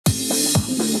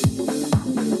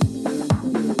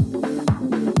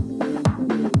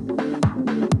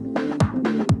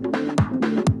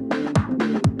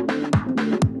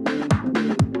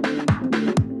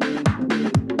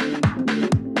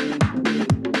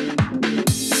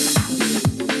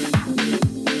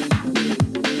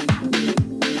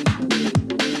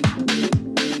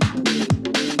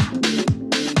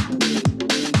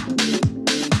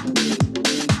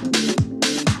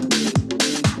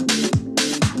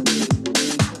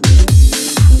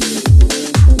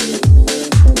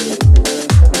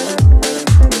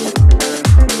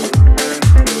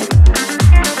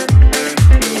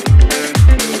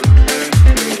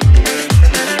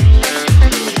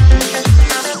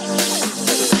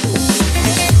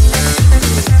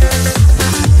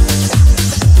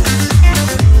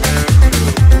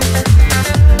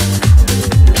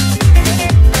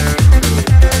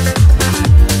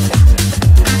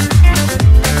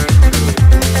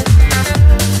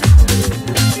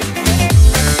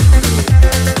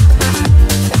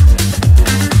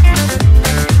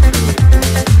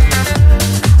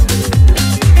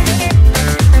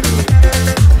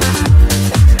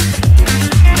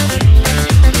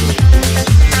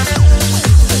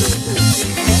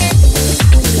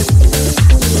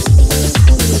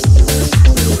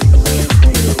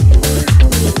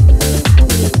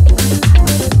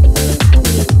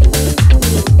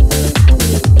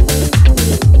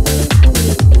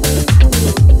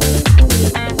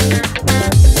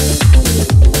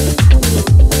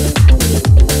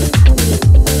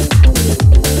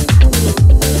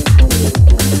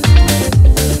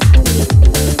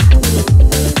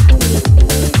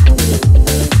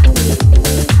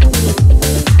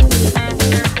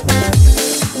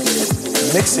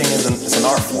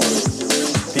art form.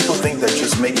 People think that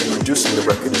just making and producing the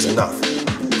record is enough.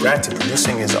 Granted,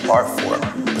 producing is an art form,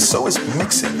 but so is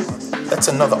mixing. That's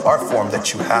another art form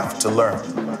that you have to learn.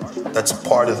 That's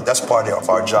part of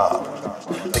our job.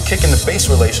 The kick and the bass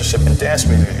relationship in dance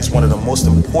music is one of the most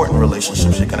important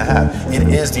relationships you're gonna have. It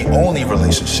is the only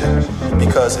relationship,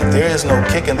 because if there is no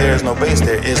kick and there is no bass,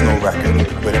 there is no record.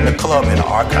 But in the club, in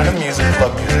our kind of music,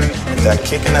 club music, if that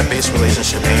kick and that bass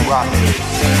relationship ain't rocking,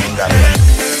 you ain't got a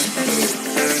record.